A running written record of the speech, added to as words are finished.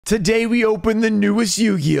Today we open the newest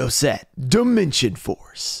Yu-Gi-Oh set, Dimension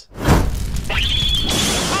Force.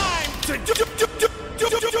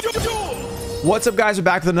 What's up, guys? We're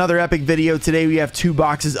back with another epic video. Today we have 2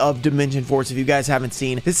 boxes of Dimension Force. If you guys haven't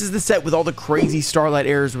seen, this is the set with all the crazy Starlight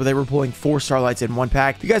errors where they were pulling 4 Starlights in one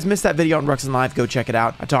pack. If you guys missed that video on Ruxin Live, go check it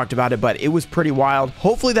out. I talked about it, but it was pretty wild.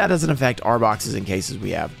 Hopefully that doesn't affect our boxes and cases we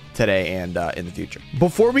have today and in the future.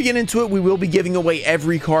 Before we get into it, we will be giving away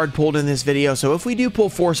every card pulled in this video. So if we do pull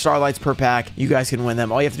 4 Starlights per pack, you guys can win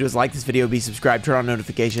them. All you have to do is like this video, be subscribed, turn on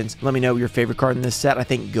notifications. Let me know your favorite card in this set. I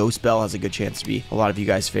think Ghost Bell has a good chance to be a lot of you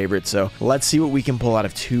guys' favorites. So let's see what we can pull out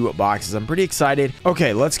of 2 boxes. I'm pretty excited.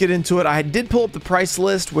 Okay, let's get into it. I did pull up the price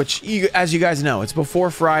list, which as you guys know, it's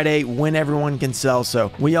before Friday when everyone can sell.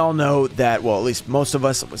 So we all know that, well, at least most of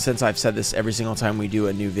us, since I've said this every single time we do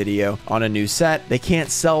a new video on a new set, they can't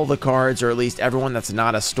sell the cards, or at least everyone that's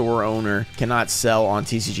not a store owner cannot sell on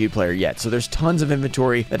TCGPlayer yet. So there's tons of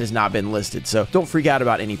inventory that has not been listed. So don't freak out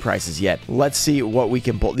about any prices yet. Let's see what we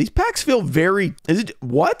can pull. These packs feel very,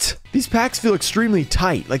 what? These packs feel extremely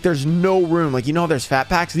tight. Like there's no room. Like, you know, there's fat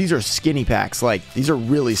packs. These are skinny packs. Like these are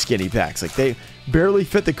really skinny packs. Like they barely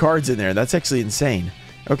fit the cards in there. That's actually insane.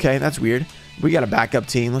 Okay, that's weird. We got a backup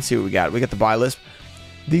team. Let's see what we got. We got the buy list.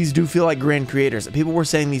 These do feel like Grand Creators. People were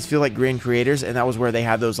saying these feel like Grand Creators, and that was where they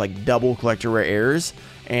had those like double collector rare errors.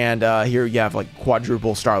 And here you have like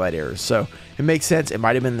quadruple Starlight errors. So it makes sense. It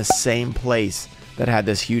might have been the same place that had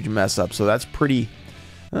this huge mess up. So that's pretty,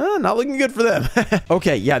 not looking good for them.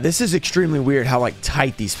 Okay, yeah, this is extremely weird how like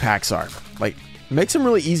tight these packs are. Like, it makes them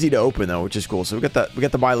really easy to open though, which is cool. So we got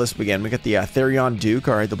the buy list again. We got the Therion Duke,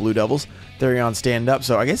 all right, the Blue Devils. Therion stand up.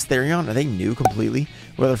 So I guess Therion, are they new completely?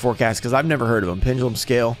 Weather forecast, because I've never heard of them. Pendulum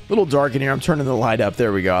scale, a little dark in here. I'm turning the light up.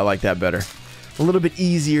 There we go. I like that better. A little bit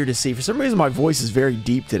easier to see. For some reason, my voice is very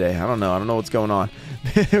deep today. I don't know what's going on.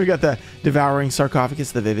 We got the Devouring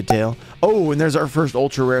Sarcophagus, the Vivid Tail. Oh, and there's our first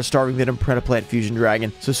ultra rare Starving Venom Predaplant Fusion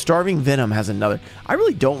Dragon. So Starving Venom has another. I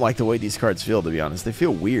really don't like the way these cards feel, to be honest. They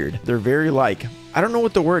feel weird. They're very like, I don't know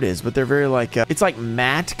what the word is, but they're very like, it's like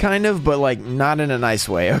matte kind of, but like not in a nice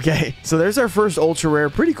way. Okay, so there's our first ultra rare.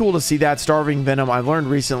 Pretty cool to see that. Starving Venom. I've learned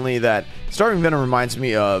recently that Starving Venom reminds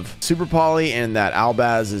me of Super Poly, and that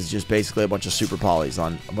Albaz is just basically a bunch of Super Polys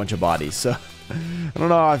on a bunch of bodies. So I don't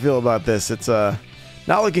know how I feel about this. It's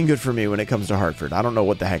not looking good for me when it comes to Hartford. I don't know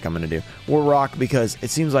what the heck I'm going to do. War Rock, because it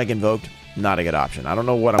seems like Invoked, not a good option. I don't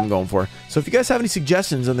know what I'm going for. So if you guys have any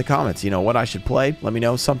suggestions in the comments, you know, what I should play, let me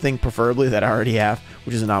know. Something preferably that I already have,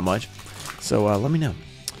 which is not much. So let me know.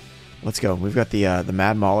 Let's go. We've got the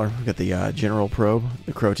Mad Mauler. We've got the General Probe,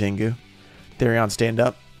 the Crow Tengu, Therion Stand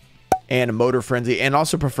Up, and a Motor Frenzy, and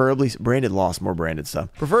also preferably Branded Lost, more branded stuff.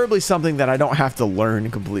 Preferably something that I don't have to learn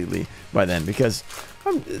completely by then, because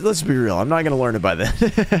let's be real, I'm not going to learn it by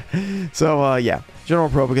then. So, yeah. General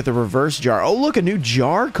Probe, we get the Reverse Jar. Oh, look, a new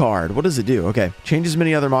Jar card. What does it do? Okay. Change as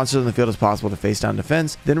many other monsters in the field as possible to face-down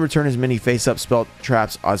defense. Then return as many face-up spell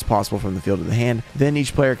traps as possible from the field to the hand. Then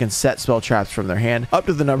each player can set spell traps from their hand up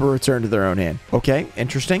to the number returned to their own hand. Okay,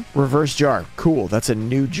 interesting. Reverse Jar. Cool. That's a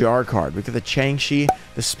new Jar card. We get the Changshi,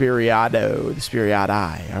 the Spiriado, the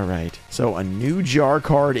Spiriadi. All right. So, a new Jar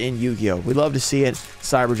card in Yu-Gi-Oh! We love to see it.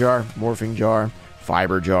 Cyber Jar, Morphing Jar,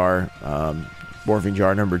 Fiber Jar, Morphing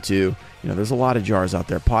Jar number 2. You know, there's a lot of jars out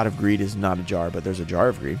there. Pot of Greed is not a jar, but there's a Jar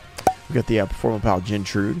of Greed. We got the Performapal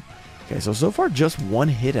Gentrude. Okay, so far just 1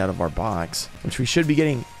 hit out of our box, which we should be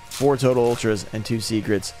getting 4 total ultras and 2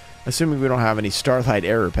 secrets, assuming we don't have any Starlight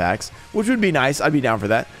error packs, which would be nice. I'd be down for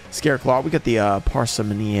that. Scareclaw. We got the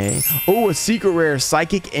Parsimony. Oh, a secret rare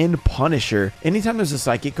Psychic and Punisher. Anytime there's a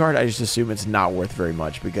Psychic card, I just assume it's not worth very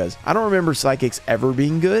much, because I don't remember Psychics ever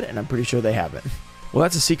being good, and I'm pretty sure they haven't. Well,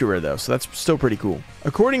 that's a secret rare, though, so that's still pretty cool.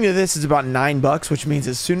 According to this, it's about $9, which means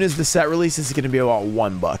as soon as the set releases, it's going to be about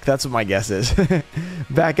 $1. That's what my guess is.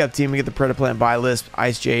 Backup team, we get the Predaplant Buy List,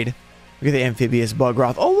 Ice Jade. We get the Amphibious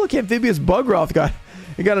Bugroth. Oh, look, Amphibious Bugroth got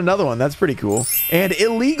another one. That's pretty cool. And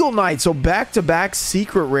Illegal Knight, so back-to-back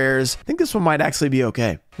secret rares. I think this one might actually be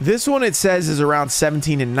okay. This one, it says, is around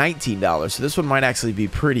 $17 and $19, so this one might actually be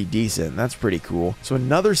pretty decent. That's pretty cool. So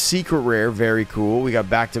another secret rare, very cool. We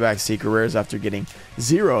got back-to-back secret rares after getting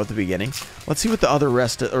 0 at the beginning. Let's see what the other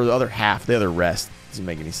rest, or the other half, the other rest, doesn't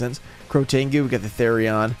make any sense. Crow Tengu, we got the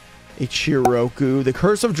Therion, Ichiroku, the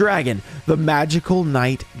Curse of Dragon, the Magical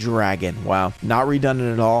Night Dragon. Wow, not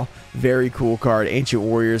redundant at all. Very cool card. Ancient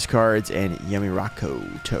Warriors cards, and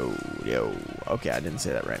Yamirako Yo. Okay, I didn't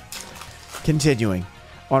say that right. Continuing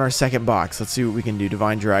on our second box, let's see what we can do.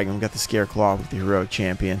 Divine Dragon, we got the Scareclaw with the Heroic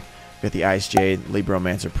Champion. We got the Ice Jade,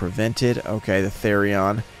 Libromancer Prevented. Okay, the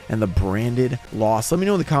Therion, and the Branded Lost. Let me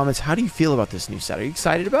know in the comments, how do you feel about this new set? Are you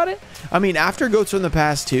excited about it? I mean, after Goats from the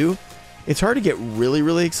Past 2, it's hard to get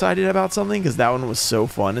really excited about something because that one was so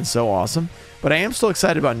fun and so awesome. But I am still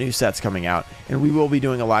excited about new sets coming out, and we will be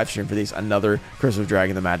doing a live stream for these. Another Curse of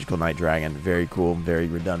Dragon, the Magical Night Dragon. Very cool, very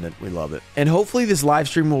redundant. We love it. And hopefully this live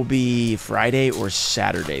stream will be Friday or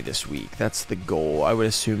Saturday this week. That's the goal. I would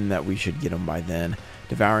assume that we should get them by then.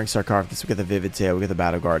 Devouring Sarcophagus, we got the Vivid Tail, we got the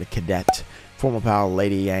Battle Guard, Cadet, Formal Pal,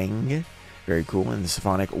 Lady Yang. Very cool. And the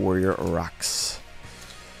Symphonic Warrior Rocks.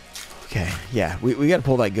 Okay, yeah, we got to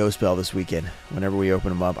pull that Ghost Bell this weekend whenever we open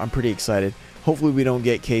them up. I'm pretty excited. Hopefully we don't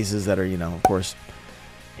get cases that are, you know, of course,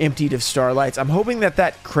 emptied of Starlights. I'm hoping that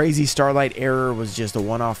that crazy Starlight error was just a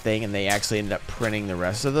one-off thing and they actually ended up printing the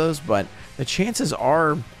rest of those, but the chances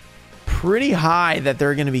are pretty high that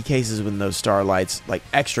there are going to be cases with those Starlights, like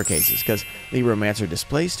extra cases, because Libromancer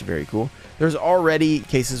Displaced, very cool. There's already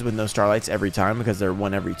cases with no Starlights every time because they're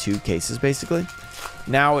 1 every 2 cases, basically.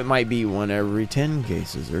 Now it might be 1 every 10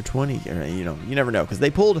 cases or 20, or, you know, you never know, because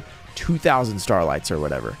they pulled 2,000 Starlights or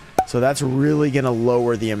whatever. So that's really going to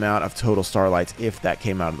lower the amount of total Starlights if that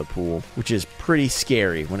came out of the pool, which is pretty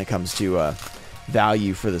scary when it comes to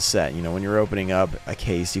value for the set. You know, when you're opening up a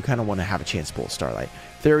case, you kind of want to have a chance to pull a Starlight.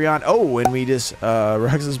 Therion, oh, and we just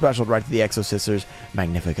Rex's special right to the Exo Sisters.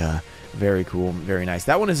 Magnifica, very cool, very nice.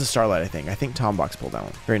 That one is a Starlight, I think. I think Tom Box pulled that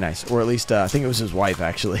one. Very nice, or at least I think it was his wife,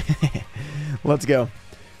 actually. Let's go.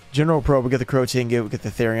 General Probe, we got the Crotinga, we got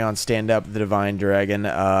the Therion Stand Up, the Divine Dragon,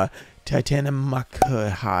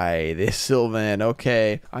 Titanimakuhai, the Sylvan.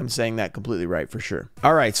 Okay, I'm saying that completely right for sure.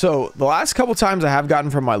 All right, so the last couple times I have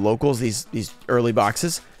gotten from my locals, these early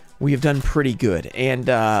boxes, we have done pretty good. And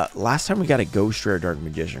last time we got a Ghost Rare Dark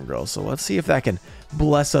Magician Girl, so let's see if that can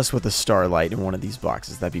bless us with a Starlight in one of these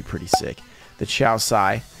boxes. That'd be pretty sick. The Chow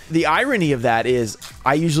Sai. The irony of that is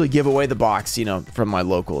I usually give away the box, you know, from my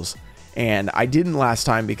locals. And I didn't last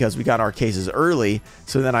time because we got our cases early,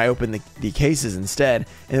 so then I opened the cases instead,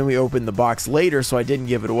 and then we opened the box later, so I didn't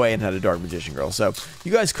give it away and had a Dark Magician Girl. So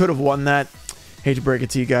you guys could have won that. Hate to break it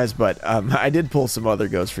to you guys, but I did pull some other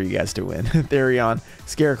ghosts for you guys to win. Therion,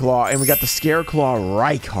 Scareclaw, and we got the Scareclaw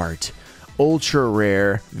Reichhardt. Ultra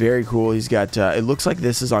rare. Very cool. He's got, it looks like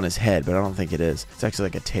this is on his head, but I don't think it is. It's actually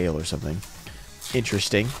like a tail or something.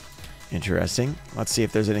 Interesting. Interesting. Let's see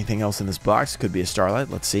if there's anything else in this box. Could be a Starlight.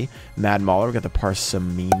 Let's see. Mad Mauler. We got the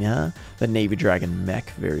Parsamina. The Navy Dragon Mech.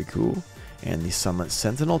 Very cool. And the Sunlit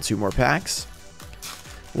Sentinel. 2 more packs.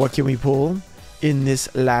 What can we pull in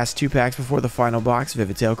this last 2 packs before the final box?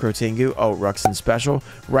 Vivitail, Crotingu. Oh, Ruxin Special.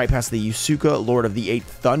 Right past the Yusuka, Lord of the 8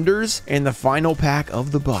 Thunders. And the final pack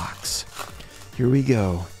of the box. Here we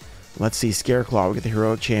go. Let's see. Scareclaw. We get the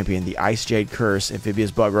Heroic Champion. The Ice Jade Curse.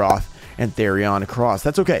 Amphibious Bugroth. And Therion across.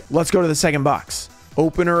 That's okay. Let's go to the second box.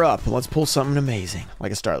 Open her up. Let's pull something amazing,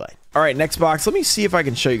 like a Starlight. All right, next box. Let me see if I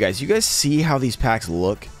can show you guys. You guys see how these packs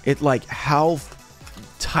look? It, like, how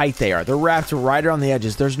tight they are. They're wrapped right around the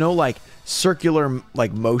edges. There's no, like, circular,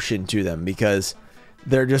 like, motion to them because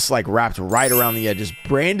they're just, like, wrapped right around the edges.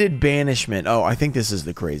 Branded Banishment. Oh, I think this is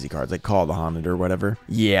the crazy cards, like Call the Haunted or whatever.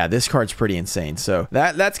 Yeah, this card's pretty insane. So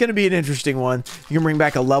that's going to be an interesting one. You can bring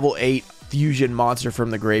back a level 8 fusion monster from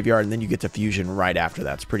the graveyard, and then you get to fusion right after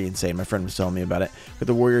that. It's pretty insane. My friend was telling me about it. With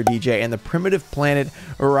the Warrior DJ and the Primitive Planet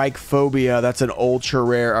Reichphobia. That's an ultra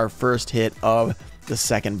rare, our first hit of the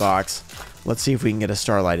second box. Let's see if we can get a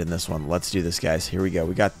Starlight in this one. Let's do this, guys. Here we go.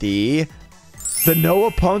 We got the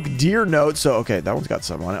Noah Punk Deer Note. So, okay, that one's got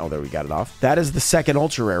something on it. Oh, there, we got it off. That is the second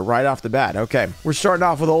ultra rare right off the bat. Okay, we're starting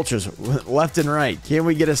off with ultras left and right. Can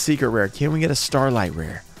we get a secret rare? Can we get a Starlight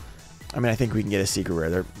rare? I mean, I think we can get a secret rare.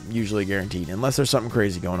 They're usually guaranteed, unless there's something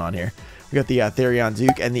crazy going on here. We got the Therion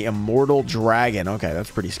Duke and the Immortal Dragon. Okay,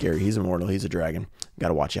 that's pretty scary. He's immortal. He's a dragon.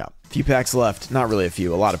 Gotta watch out. A few packs left. Not really a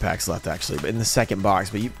few. A lot of packs left, actually, but in the second box.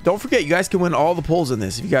 But don't forget, you guys can win all the pulls in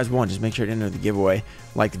this. If you guys want, just make sure to enter the giveaway.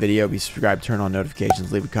 Like the video, be subscribed, turn on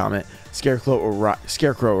notifications, leave a comment. Scarecrow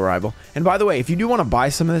Arrival. And by the way, if you do want to buy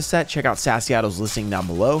some of this set, check out Sassiato's listing down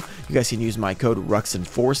below. You guys can use my code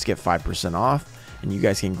RUXIN4 to get 5% off. And you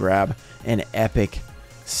guys can grab an epic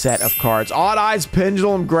set of cards. Odd Eyes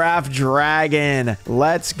Pendulum Graph Dragon.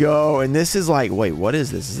 Let's go. And this is like, wait, what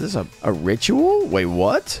is this? Is this a ritual? Wait,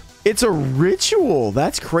 what? It's a ritual.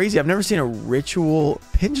 That's crazy. I've never seen a ritual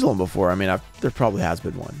pendulum before. I mean, there probably has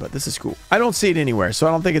been one, but this is cool. I don't see it anywhere, so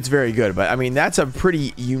I don't think it's very good. But I mean, that's a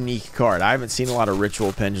pretty unique card. I haven't seen a lot of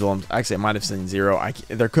ritual pendulums. Actually, I might have seen 0.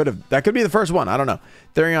 That could be the first one. I don't know.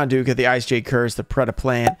 Therion Duke at the Ice Jade Curse, the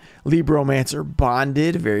Predaplant, Libromancer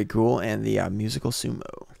Bonded, very cool, and the Musical Sumo.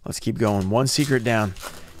 Let's keep going. One secret down.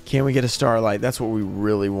 Can we get a Starlight? That's what we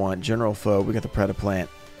really want. General Foe. We got the Predaplant.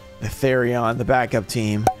 The Therion, the backup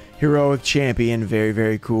team. Heroic Champion. Very,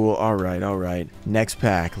 very cool. All right, all right. Next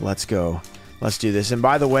pack. Let's go. Let's do this. And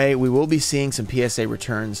by the way, we will be seeing some PSA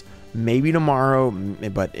returns maybe tomorrow,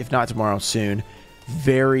 but if not tomorrow, soon.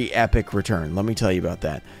 Very epic return. Let me tell you about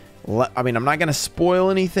that. I mean, I'm not going to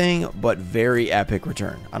spoil anything, but very epic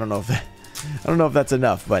return. I don't know if that's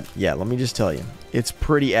enough, but yeah, let me just tell you. It's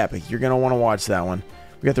pretty epic. You're going to want to watch that one.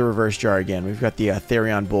 We got the reverse jar again. We've got the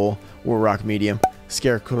Therion Bull, War Rock Medium,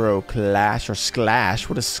 Scarecrow Clash or Sklash.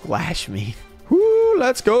 What does Sklash mean? Woo,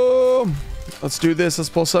 let's go. Let's do this.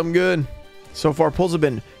 Let's pull something good. So far, pulls have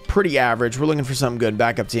been pretty average. We're looking for something good.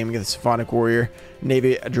 Backup team. We got the Symphonic Warrior,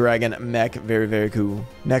 Navy Dragon Mech. Very, very cool.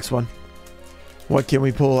 Next one. What can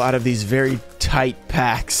we pull out of these very tight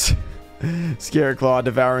packs? Scareclaw,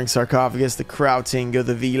 Devouring Sarcophagus, the Krautingo,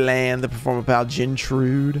 the V-Land, the Performapal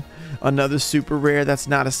Gentrude. Another super rare. That's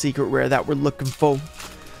not a secret rare that we're looking for.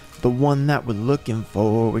 The one that we're looking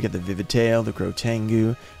for. We got the Vivid Tail, the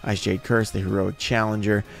Crotengu, Ice Jade Curse, the Heroic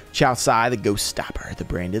Challenger, Chaosai, the Ghost Stopper, the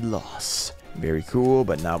Branded Loss. Very cool,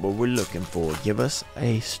 but not what we're looking for. Give us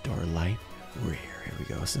a Starlight rare. Here we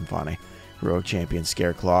go. Symphonic, Heroic Champion,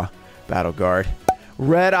 Scareclaw, Battle Guard.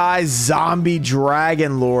 Red Eye Zombie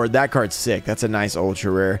Dragon Lord. That card's sick. That's a nice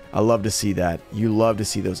ultra rare. I love to see that. You love to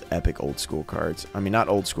see those epic old school cards. I mean, not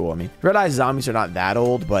old school. I mean, Red Eye Zombies are not that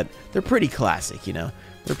old, but they're pretty classic, you know.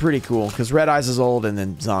 They're pretty cool because Red Eyes is old and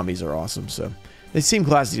then zombies are awesome. So they seem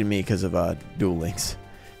classy to me because of Duel Links.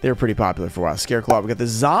 They were pretty popular for a while. Scareclaw. We got the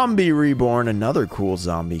Zombie Reborn. Another cool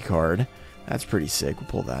zombie card. That's pretty sick. We'll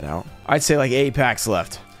pull that out. I'd say like 8 packs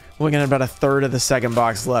left. We're looking at about a third of the second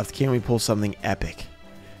box left. Can we pull something epic?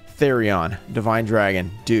 Therion, Divine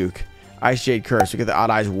Dragon, Duke, Ice Jade Curse. We got the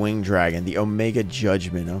Odd Eyes Wing Dragon, the Omega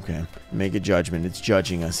Judgment. Okay, Omega Judgment. It's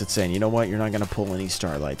judging us. It's saying, you know what? You're not going to pull any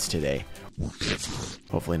Starlights today.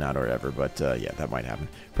 Hopefully not or ever, but yeah, that might happen.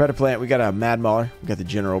 Predaplant. We got a Mad Mauler. We got the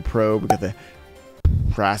General Probe. We got the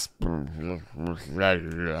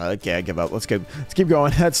Okay, I give up. Let's keep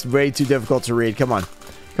going. That's way too difficult to read. Come on.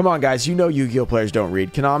 Come on, guys. You know Yu-Gi-Oh players don't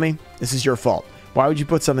read. Konami, this is your fault. Why would you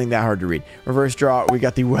put something that hard to read? Reverse draw. We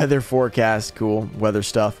got the weather forecast. Cool. Weather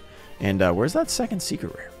stuff. And where's that second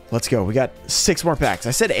secret rare? Let's go. We got 6 more packs.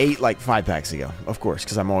 I said 8 like 5 packs ago. Of course,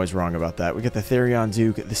 because I'm always wrong about that. We got the Therion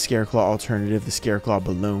Duke, the Scareclaw Alternative, the Scareclaw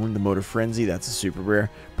Balloon, the Motor Frenzy. That's a super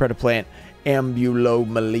rare. Predaplant,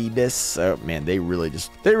 Ambulomelides. Oh man, they really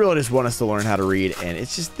just want us to learn how to read, and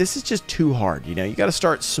this is just too hard. You know, you got to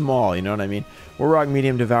start small. You know what I mean? War Rock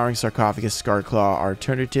Medium, Devouring Sarcophagus, Scarclaw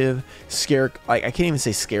Alternative, I can't even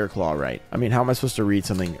say Scareclaw right. I mean, how am I supposed to read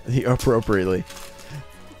something appropriately?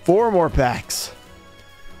 4 more packs.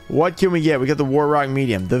 What can we get? We got the War Rock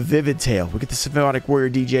Medium, the Vivid Tail. We get the Symphonic Warrior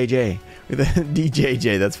DJJ. The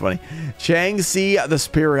DJJ, that's funny. Chang-Si the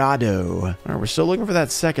Spirado. All right, we're still looking for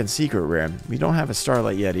that second secret rare. We don't have a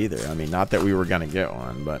Starlight yet either. I mean, not that we were going to get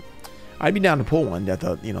one, but I'd be down to pull one at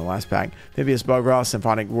the last pack. Amphibious Bugraw,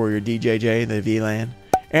 Symphonic Warrior DJJ, the V-Land.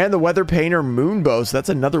 And the Weather Painter Moonbow. So that's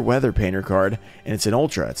another Weather Painter card, and it's an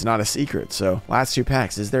Ultra. It's not a secret. So last 2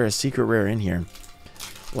 packs. Is there a secret rare in here?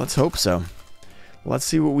 Let's hope so. Let's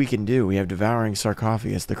see what we can do. We have Devouring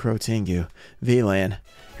Sarcophagus, the Crotengu, V-Land,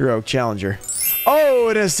 Heroic Challenger. Oh,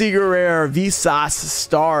 and a secret rare, Visas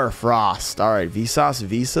Starfrost. All right, Visas,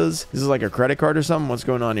 Visas. This is like a credit card or something. What's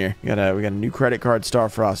going on here? We got a new credit card,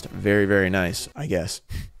 Starfrost. Very, very nice, I guess.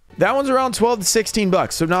 That one's around 12 to 16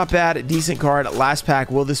 bucks, so not bad. Decent card. Last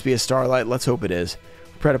pack. Will this be a Starlight? Let's hope it is.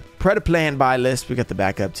 Predaplant buy list. We got the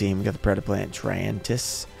backup team. We got the Predaplant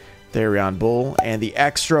Trantis, Therion Bull, and the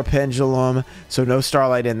extra pendulum. So no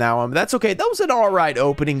Starlight in that one, but that's okay. That was an alright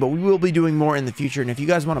opening, but we will be doing more in the future. And if you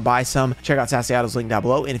guys want to buy some, check out Sassy link down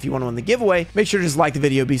below. And if you want to win the giveaway, make sure to just like the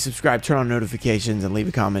video, be subscribed, turn on notifications, and leave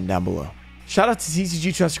a comment down below. Shout out to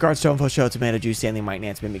TCG, Trusted Cards, Stonefo Show, Tomato Juice, Stanley, Mike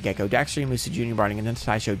Nance, Mimic Gecko, Daxtreme, Musa Jr., Barney, and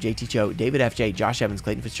Ty Show, JT Cho, David FJ, Josh Evans,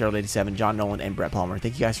 Clayton Fitzgerald 87, John Nolan, and Brett Palmer.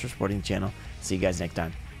 Thank you guys for supporting the channel. See you guys next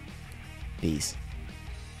time. Peace.